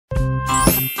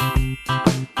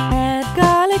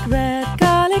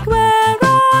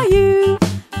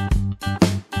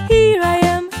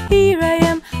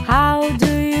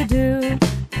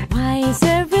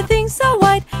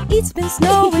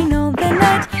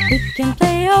We can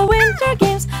play our winter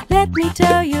games. Let me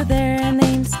tell you their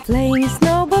names. Playing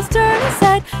snowballs, turn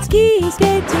aside. Skiing,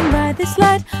 skating, ride the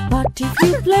slide. But if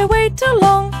you play way too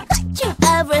long,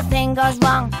 everything goes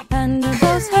wrong. Panda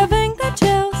goes having the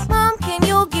chills. Mom, can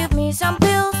you give me some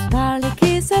pills? Garlic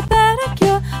is a better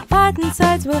cure. Fighting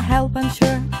sides will help, I'm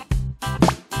sure.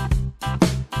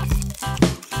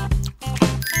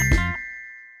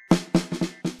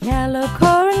 Yellow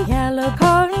corn,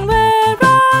 where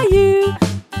are you?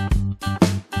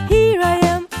 Here I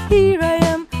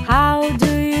am, how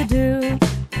do you do?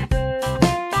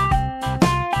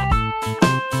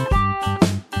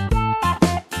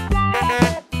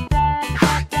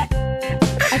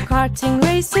 A karting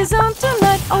race is on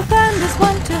tonight. All pandas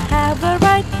want to have a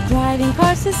ride. Driving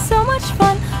cars is so much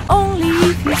fun, only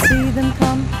if you see them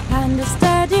come. Panda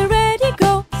steady, ready,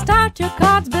 go. Start your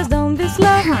cars, but don't be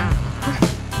slow.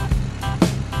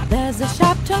 There's a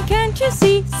sharp turn, can't you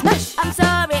see? Smash! I'm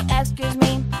sorry, excuse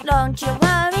me. Don't you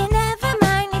worry, never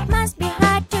mind. It must be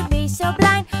hard to be so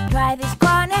blind. Try this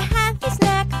corner, have this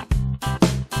snack.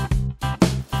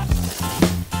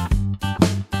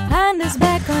 Panda's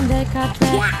back on the car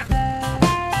track.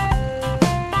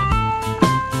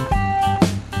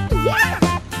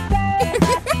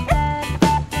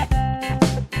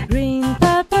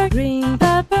 Green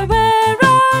pepper, where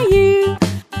are you?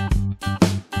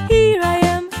 Here I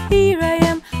am,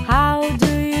 how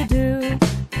do you do?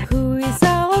 Who is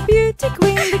our beauty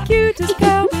queen, the cutest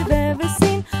girl we've ever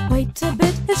seen? Wait a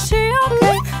bit, is she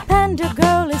okay? Panda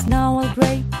girl is now all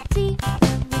grey.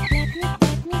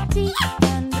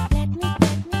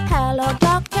 Hello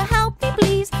doctor, help me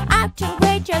please. Acting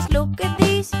great, just look at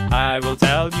these. I will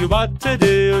tell you what to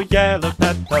do. Yellow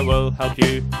pepper will help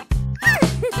you.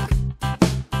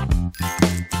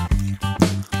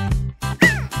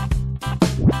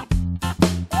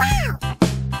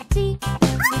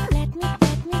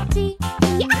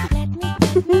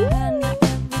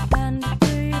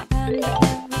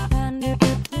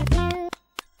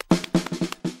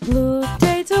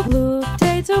 Blue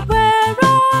potato, where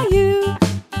are you?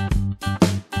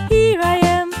 Here I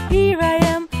am,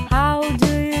 how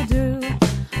do you do?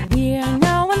 We are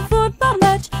now on football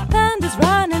match. Pandas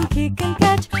run and kick and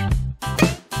catch.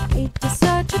 It is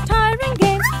such a tiring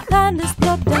game. Pandas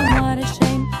block them, what a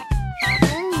shame.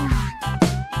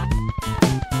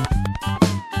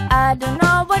 I don't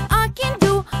know what I can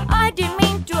do. I didn't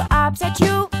mean to upset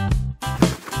you.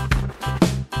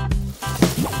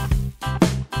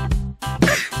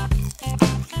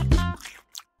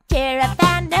 Cheer up,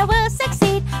 Panda will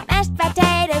succeed. Mashed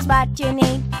potatoes, what you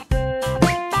need.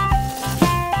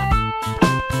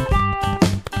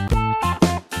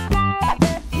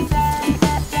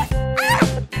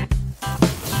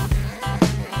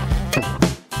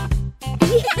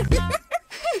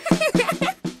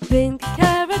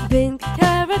 Pink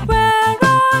carrot, where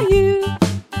are you?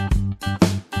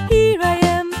 Here I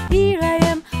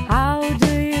am, how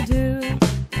do you do?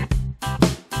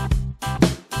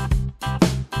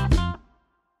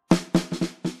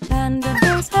 Panda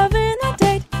girl's having a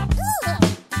date.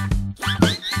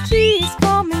 She's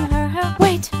combing her hair.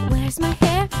 Wait, where's my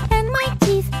hair and my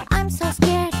teeth? I'm so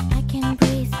scared I can't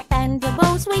breathe. Panda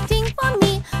bo's waiting for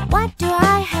me. What do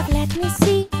I have? Let me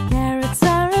see. Carrots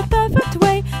are a perfect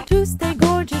way to stay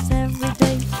gorgeous every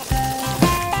day.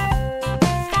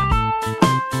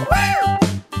 Wow!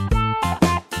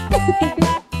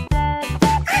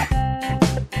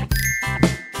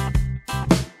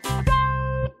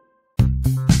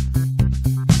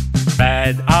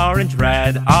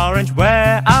 Red, orange,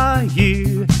 where are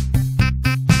you?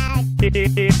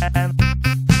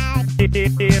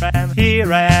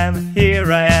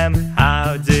 Here I am,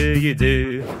 how do you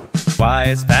do? Why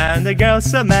is Panda girl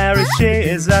so merry? She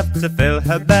is up to fill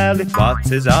her belly.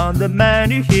 What is on the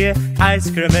menu here? Ice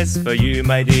cream is for you,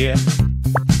 my dear.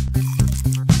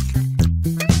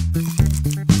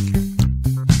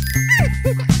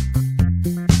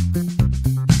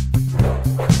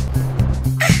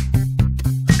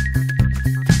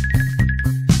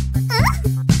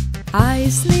 Are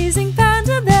you sneezing,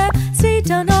 Panda there? Sit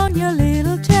down on your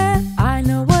little chair. I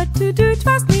know what to do,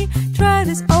 trust me. Try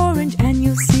this orange and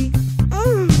you'll see.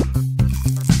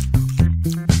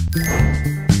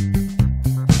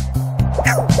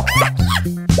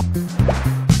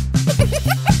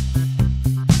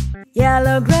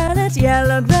 Yellow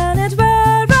granite,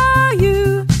 where are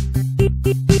you?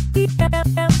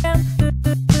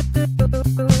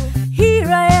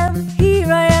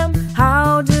 Here I am,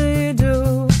 how do you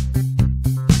do?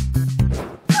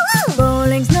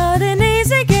 Bowling's not an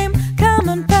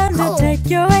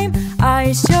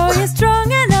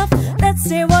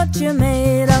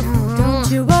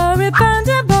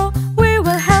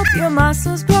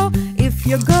muscles grow. If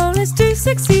your goal is to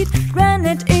succeed,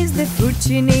 granite is the food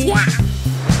you need. Yeah.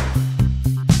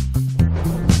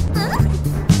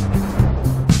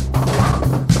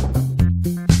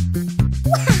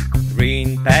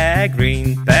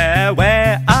 Green pear,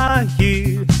 where are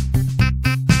you?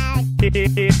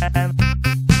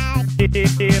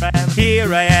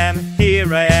 Here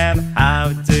I am,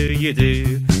 how do you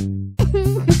do?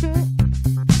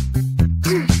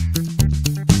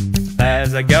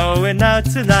 Bears are going out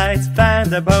tonight,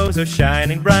 Panda bows are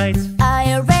shining bright. Are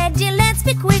you ready? Let's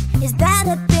be quick. Is that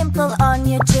a dimple on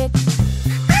your cheek?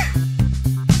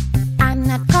 I'm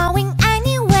not going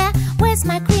anywhere. Where's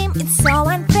my cream? It's so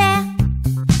unfair.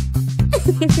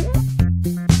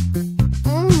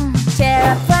 Cheer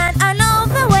up, fun all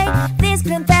over the way. This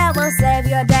green pear will save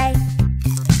your day.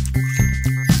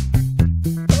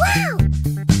 Wow!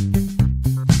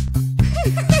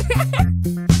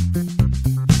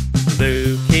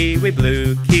 Blue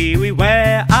kiwi,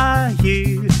 where are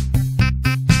you?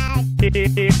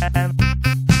 Here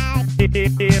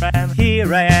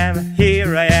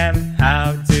I am,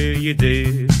 how do you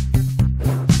do?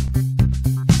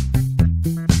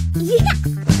 Yeah!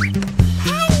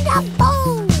 And a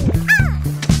bow!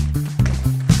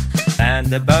 And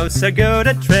the bows are good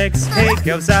at tricks. He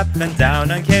goes up and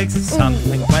down and kicks.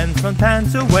 Something went from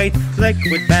Panda weight.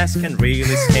 Liquid bass can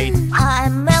really skate.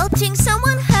 I'm melting,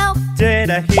 someone help! Did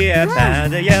I hear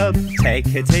Panda yelp?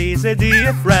 Take it easy,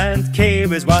 dear friend.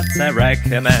 Kiwi's what I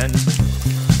recommend.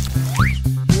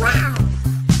 Wow!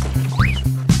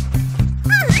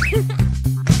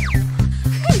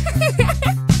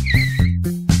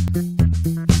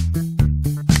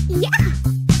 Yeah!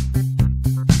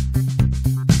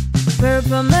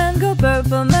 Purple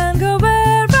mango,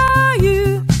 where are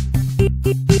you?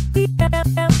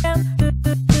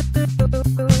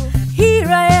 Here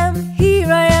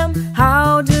I am,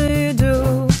 how do you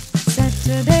do?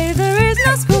 Saturday there is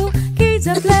no school, kids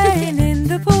are playing in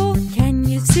the pool. Can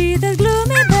you see the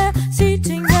gloomy bear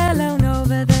sitting alone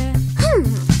over there?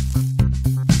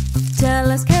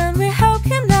 Tell us, can we help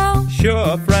him now?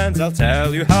 Sure, friends, I'll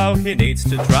tell you how. He needs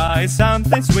to try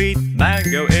something sweet.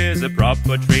 Mango is a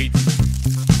proper treat.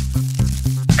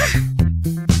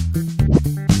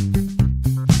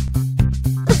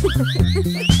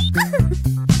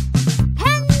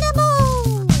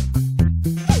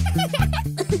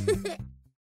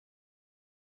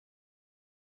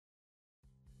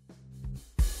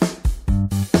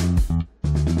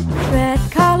 Red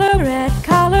color,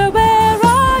 where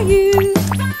are you?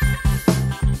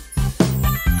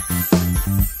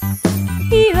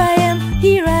 Here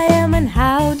I am, and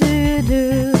how do you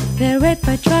do? The red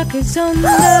white truck is on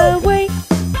the way.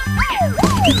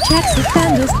 The checks and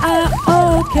pandas are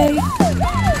okay,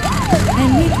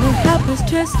 and it will help us,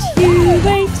 just you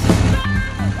wait.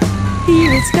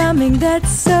 Here it's coming, that's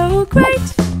so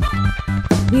great.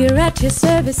 We're at your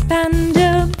service,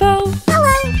 Panda Bow.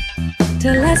 Hello!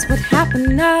 Tell us what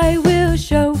happened, I will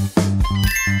show.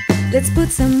 Let's put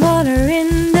some water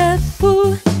in the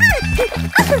pool,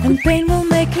 and paint will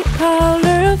make it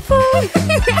colorful.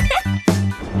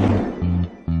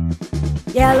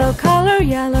 Yellow color,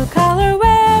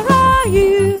 where are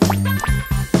you?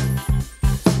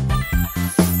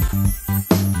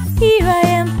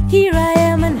 Here I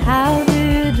am, and how do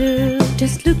you do?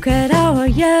 Just look at our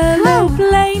yellow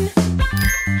plane.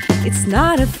 It's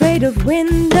not afraid of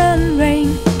wind and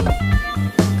rain.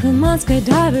 Come on,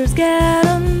 skydivers, get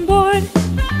on board.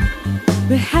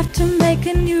 We have to make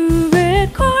a new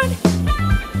record.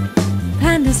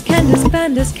 Pandas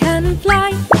can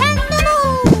fly.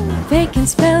 They can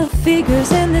spell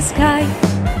figures in the sky.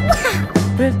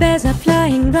 Brave bears are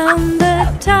flying round the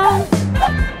town,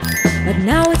 but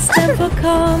now it's time for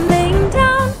calming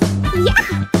down.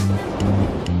 Yeah!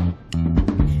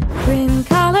 Green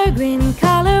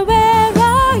color, where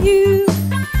are you?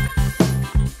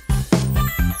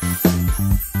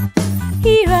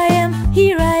 Here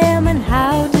I am, and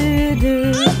how do you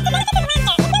do?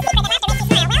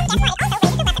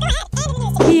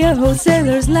 Here,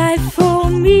 wholesaler's life for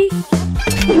me.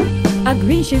 A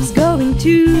green ship's going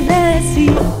to the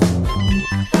sea.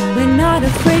 We're not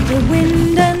afraid of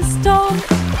wind and storm.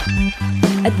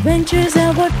 Adventures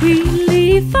are what we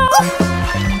live for.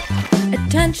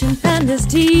 Attention, pandas,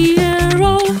 dear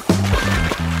all.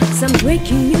 Some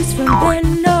breaking news from the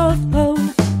North Pole.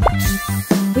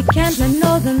 We can't let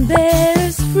northern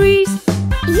bears freeze.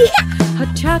 Yeah!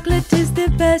 Hot chocolate is the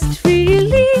best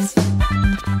release.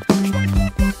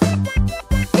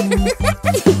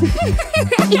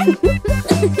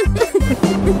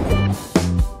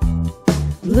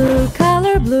 Blue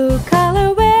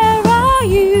color, where are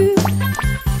you?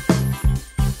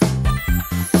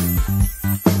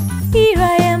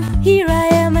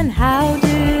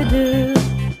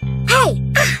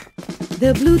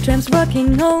 blue tramps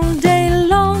working all day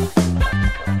long.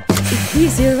 If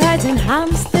easy rides and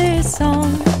hums their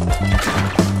song.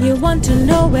 You want to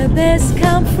know where this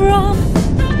come from?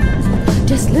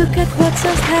 Just look at what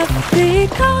cells have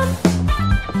become.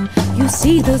 You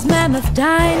see those mammoth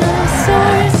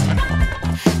dinosaurs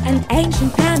and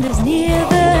ancient pandas near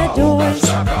the doors.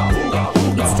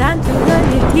 It's time to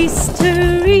learn your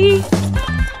history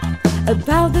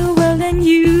about the world and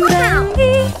you and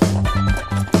me.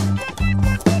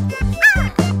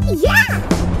 Yeah!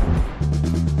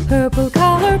 Purple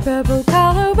color,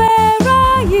 where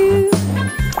are you?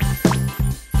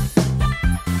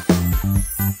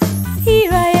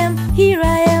 Here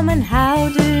I am, and how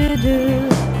do you do?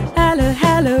 Hello,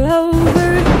 hello,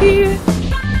 over here.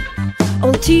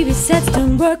 Old TV sets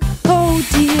don't work, oh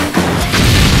dear.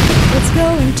 Let's go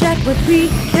and check what we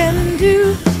can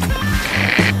do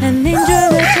and enjoy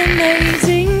that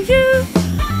amazing view.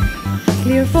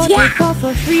 Clear for takeoff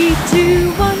for 3,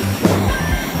 2, 1.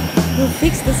 We'll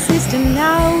fix the system,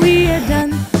 now we're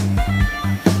done.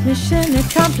 Mission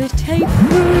accomplished, hey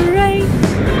hooray.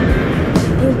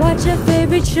 We'll watch our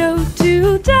favorite show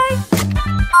today.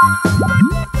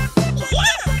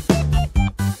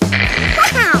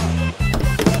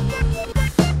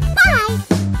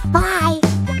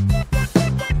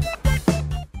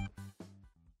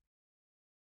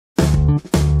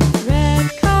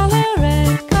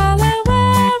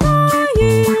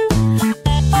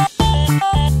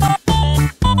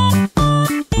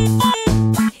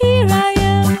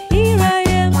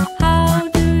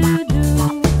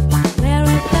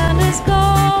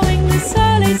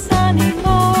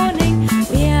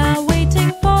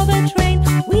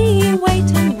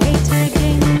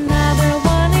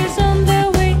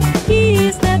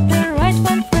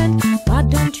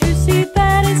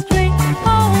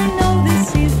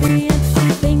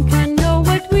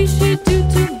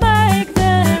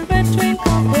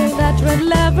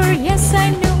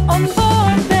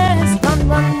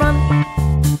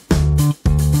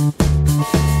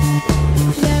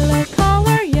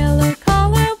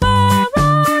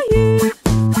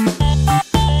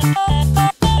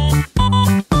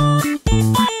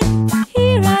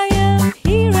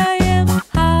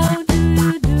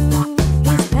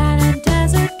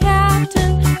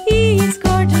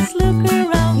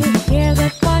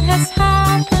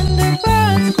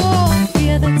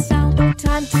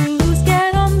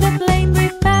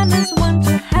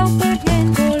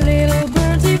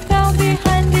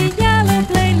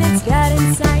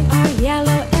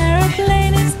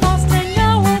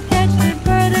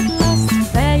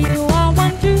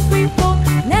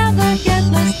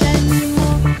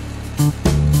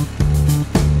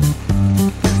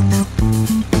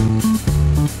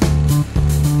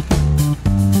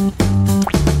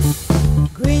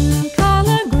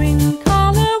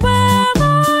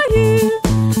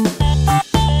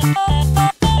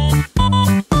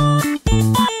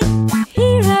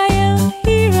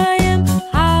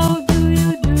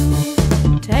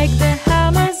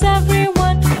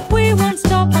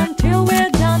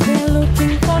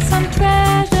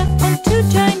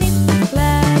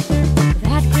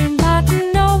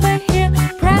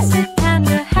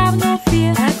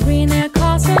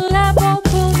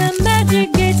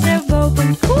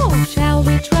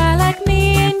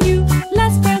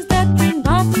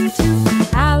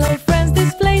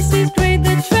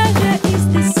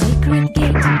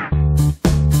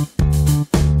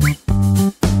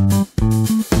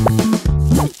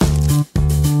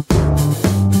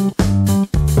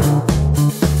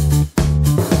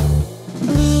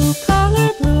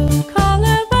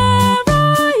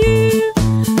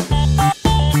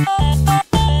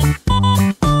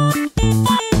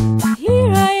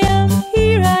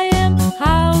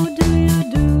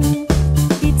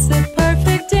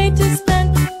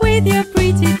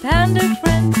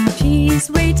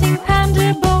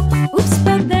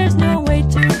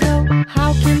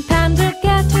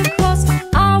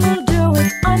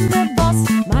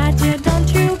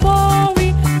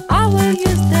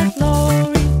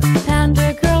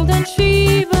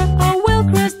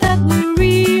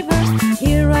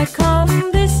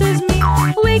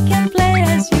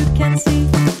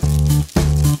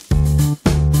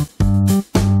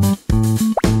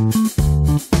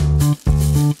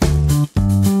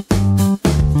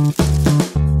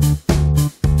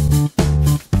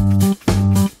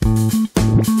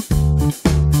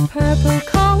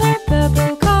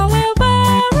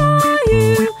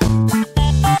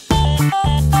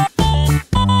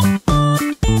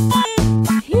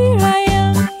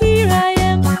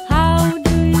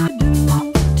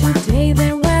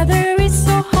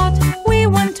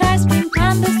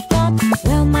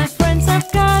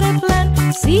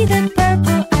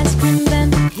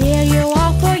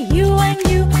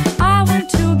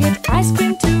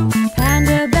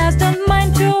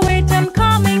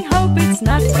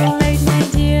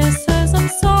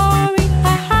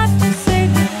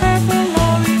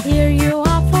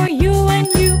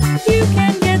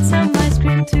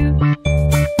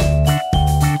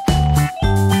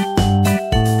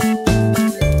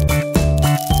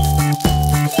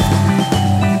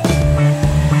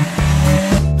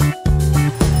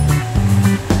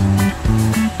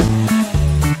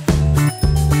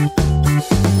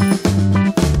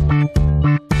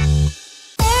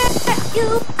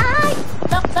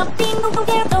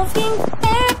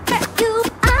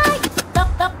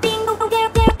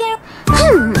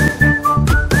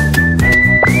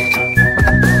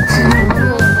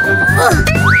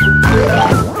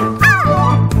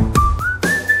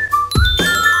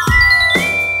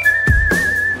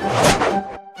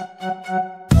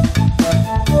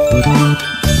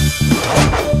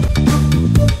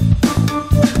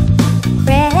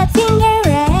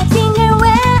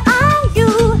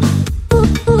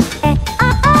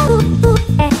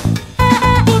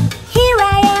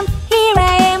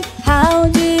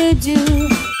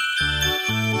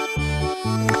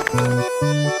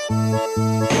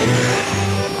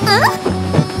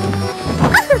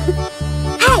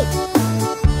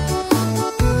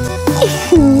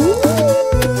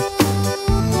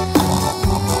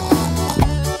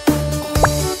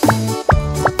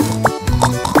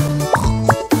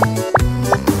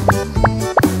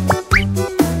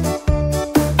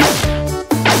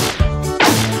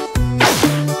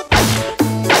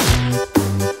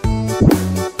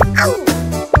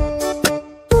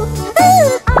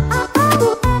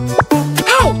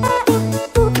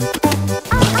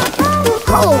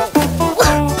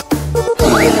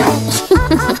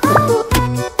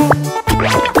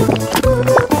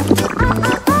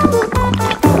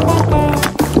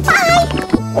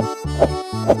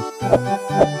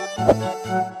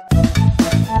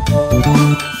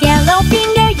 Yellow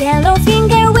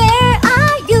finger, where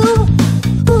are you?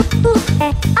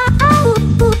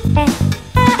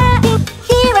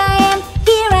 Here I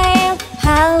am,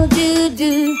 how do you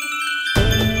do?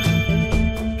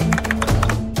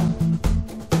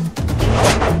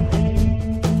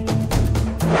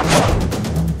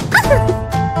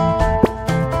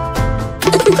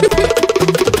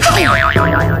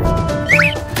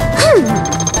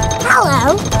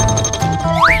 Hello.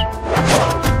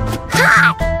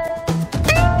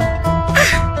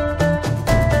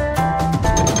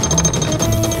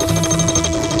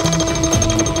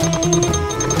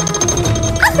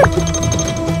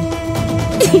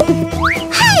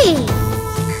 Hi. Hey.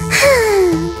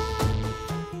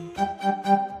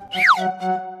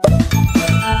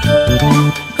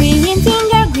 Green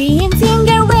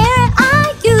finger, where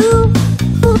are you?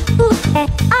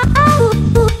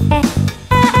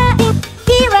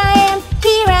 Here I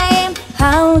am,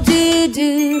 how do you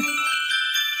do?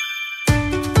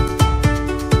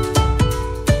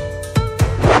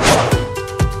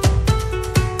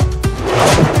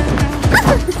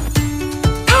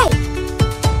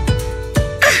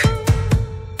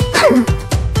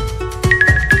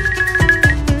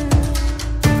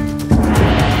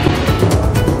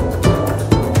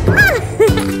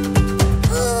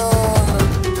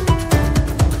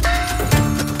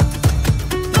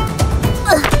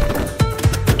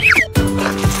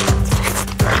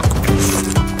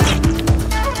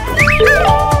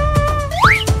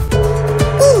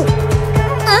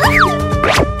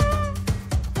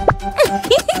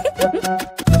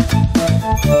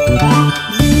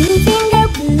 Blue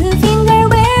finger,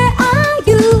 where are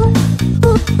you?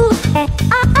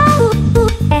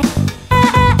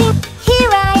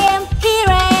 Here I am,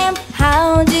 how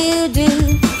do you do?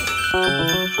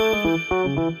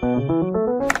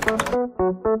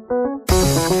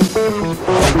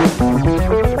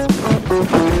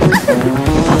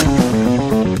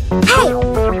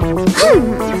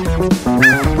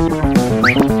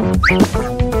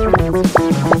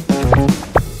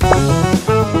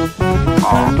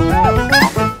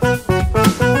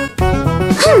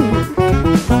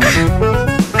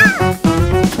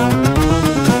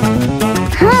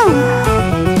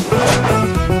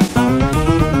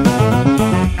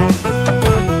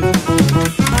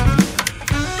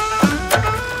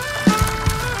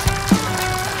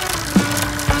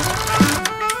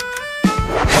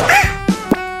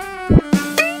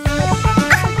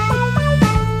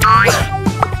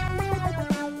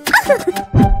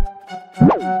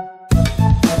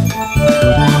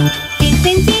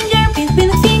 Pink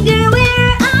finger,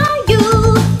 where are you?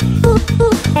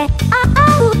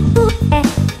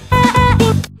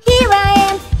 Here I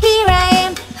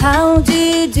am, how do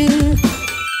you do?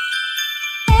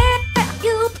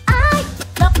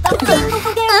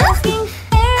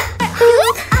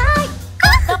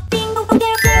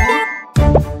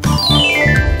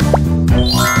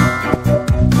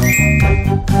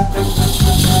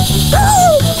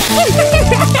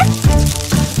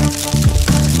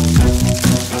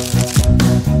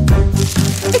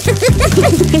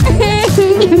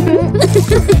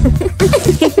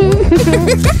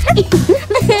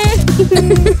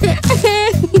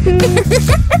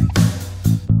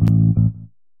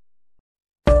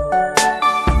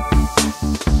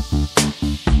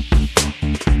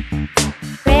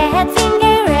 Red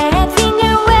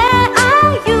finger, where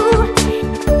are you?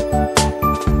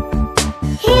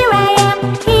 Here I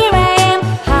am,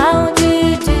 how do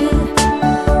you do?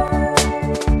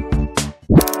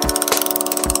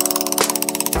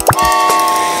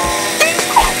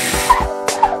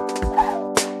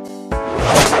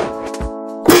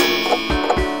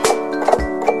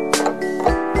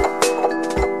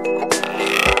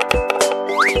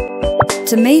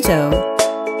 Tomato.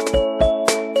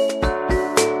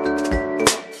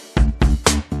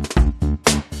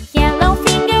 Yellow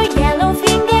finger,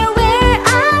 where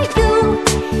are you?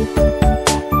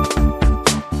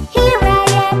 Here I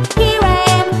am,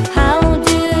 how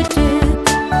do you do?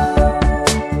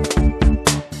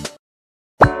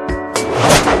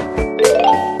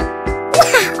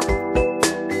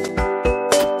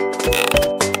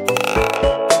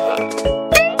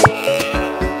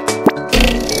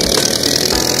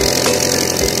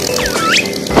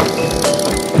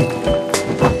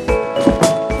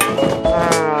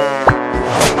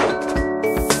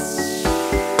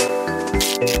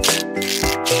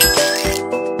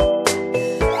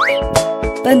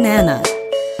 Banana.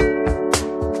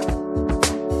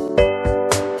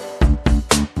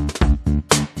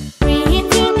 Green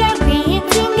finger,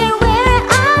 where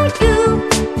are you?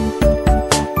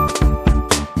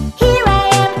 Here I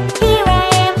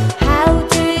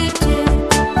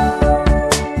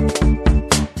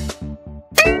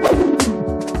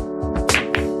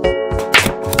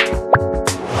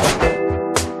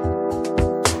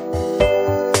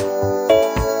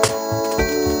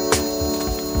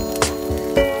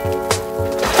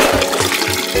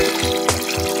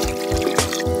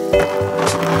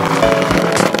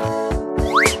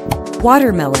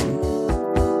Watermelon.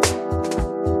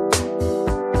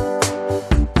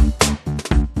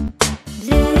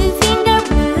 Blue finger,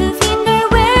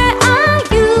 where are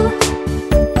you?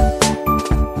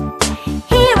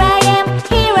 Here I am,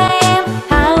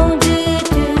 how do you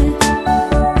do?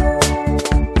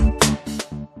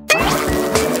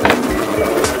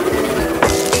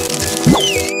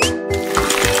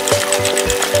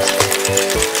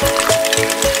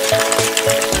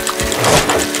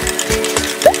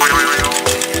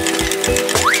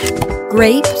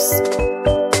 Grapes.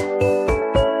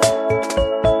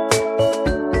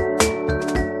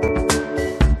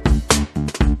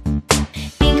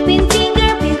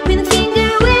 Big pin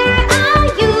finger, where are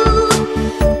you?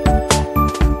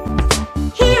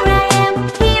 Here I am,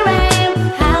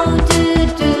 how do you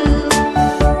do?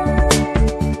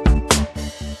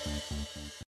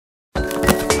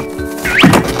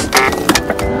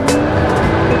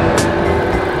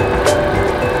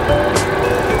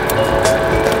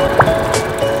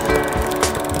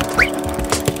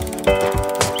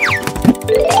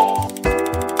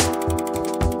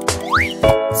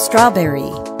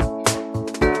 Strawberry.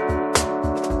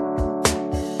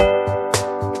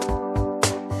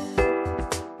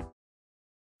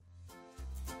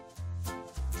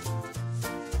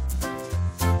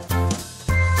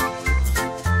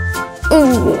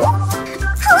 Hello!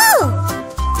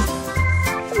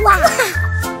 Wow!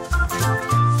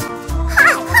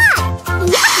 Hi!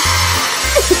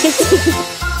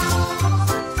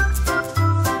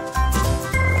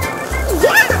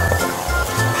 Yeah!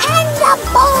 And the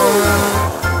bowl!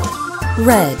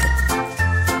 Red.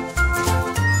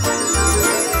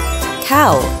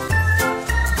 Cow.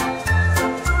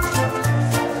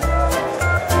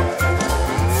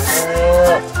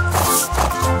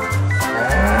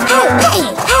 Hey!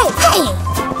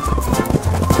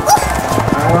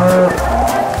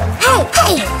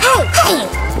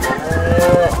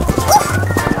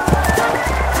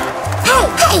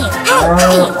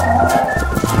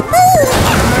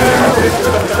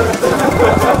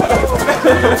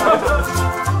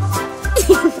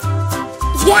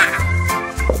 Yeah!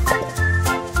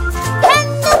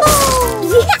 And the bowl!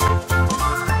 Yeah!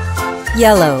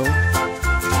 Yellow.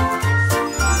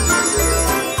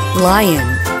 Lion.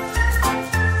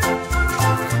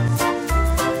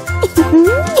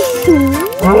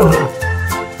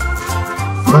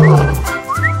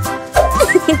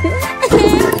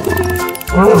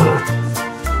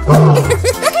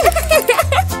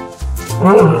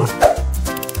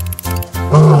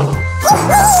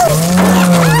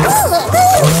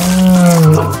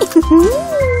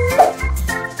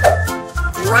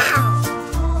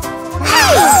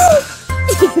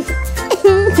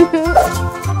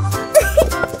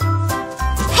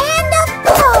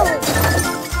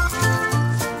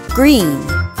 Green.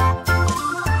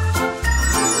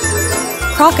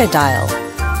 Crocodile.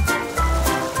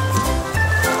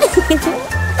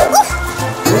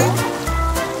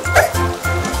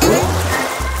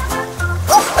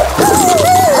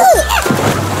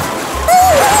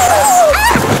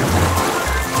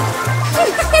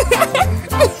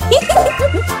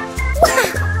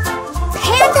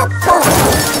 Panda bowl!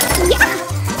 Yeah!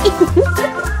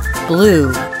 Blue.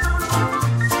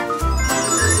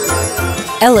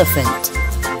 Elephant.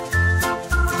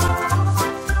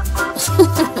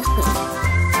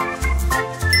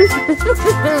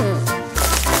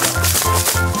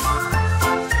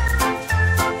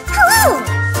 Hello!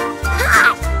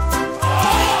 Hi!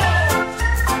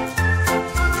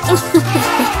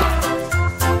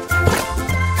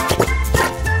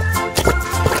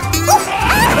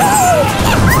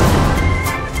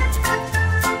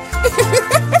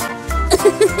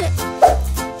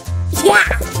 Yeah!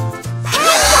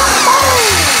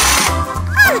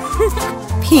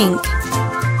 Pink.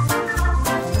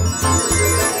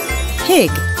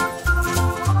 Pig.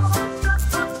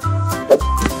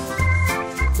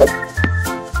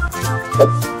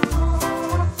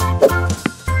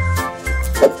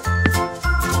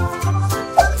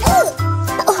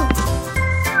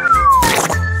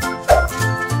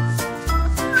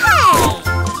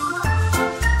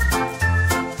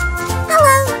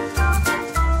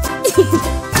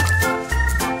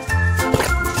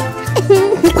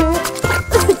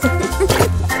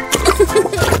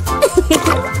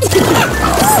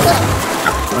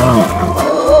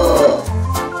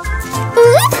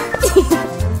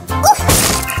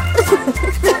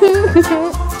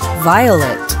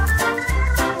 Violet.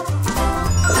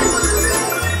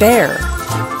 Bear.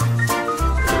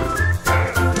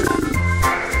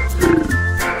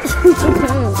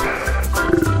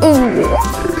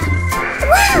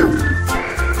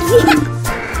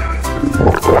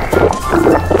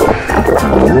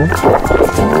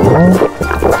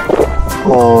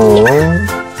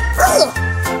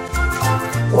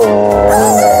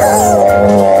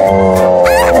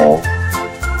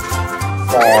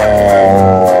 Oh.